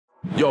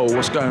Yo,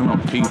 what's going on,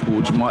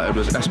 people? Jamal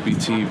Edwards,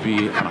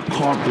 SBTV, and I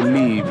can't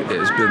believe it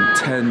has been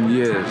 10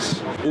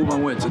 years. All I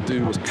wanted to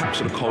do was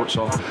capture the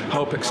culture,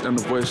 help extend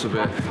the voice of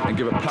it, and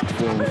give a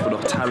platform for the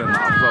talent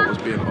that I felt was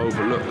being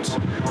overlooked.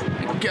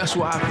 And guess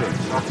what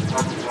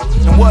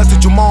happened? In words of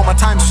Jamal, my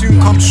time soon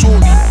comes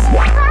shortly.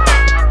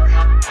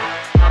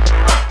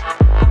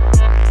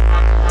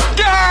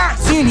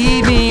 You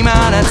need me,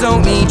 man, I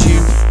don't need you.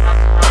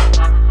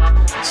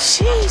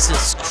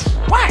 Jesus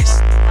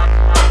Christ!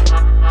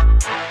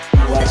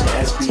 Watching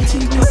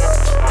SBTV.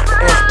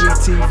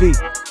 SBTV.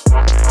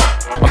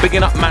 I'm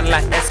bigging up man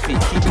like SB,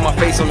 keeping my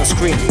face on the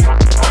screen.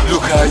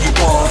 Look how you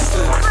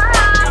bastard.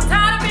 I'm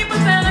tired of people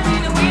telling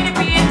me the way to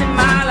be in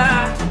my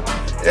life.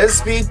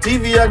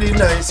 SBTV are the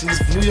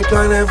nicest view you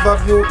can ever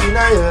view in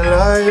your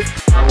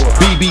life.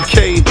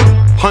 BBK,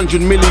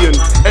 100 million,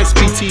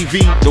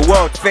 SBTV. The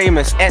world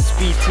famous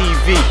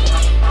SBTV.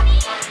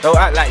 Don't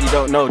act like you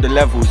don't know the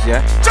levels,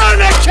 yeah? Turn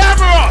the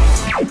camera!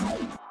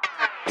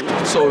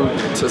 So,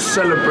 to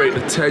celebrate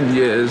the 10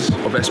 years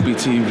of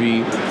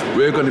SBTV,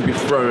 we're going to be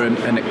throwing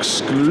an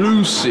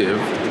exclusive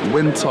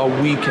Winter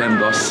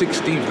Weekender,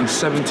 16th and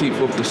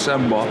 17th of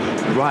December,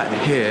 right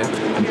here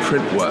in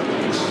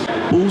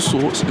Printworks. All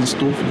sorts in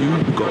store for you.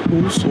 We've got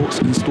all sorts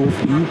in store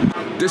for you.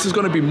 This is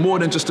going to be more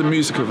than just a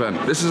music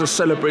event. This is a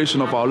celebration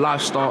of our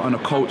lifestyle and a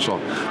culture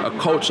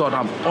that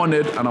I'm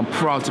honoured and I'm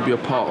proud to be a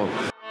part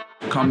of.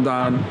 Come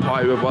down,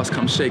 party with us,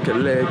 come shake a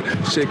leg,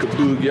 shake a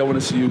boogie. I want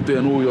to see you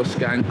doing all your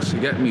skanks, you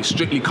get me?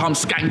 Strictly come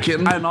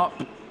skanking. Line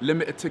up,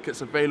 limited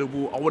tickets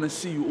available. I want to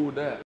see you all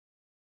there.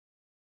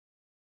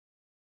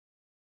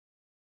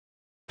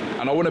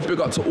 And I want to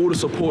big up to all the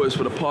supporters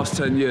for the past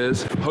 10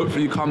 years.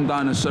 Hopefully you come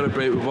down and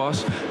celebrate with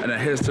us, and then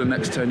here's to the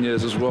next 10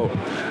 years as well.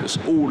 It's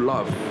all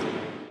love.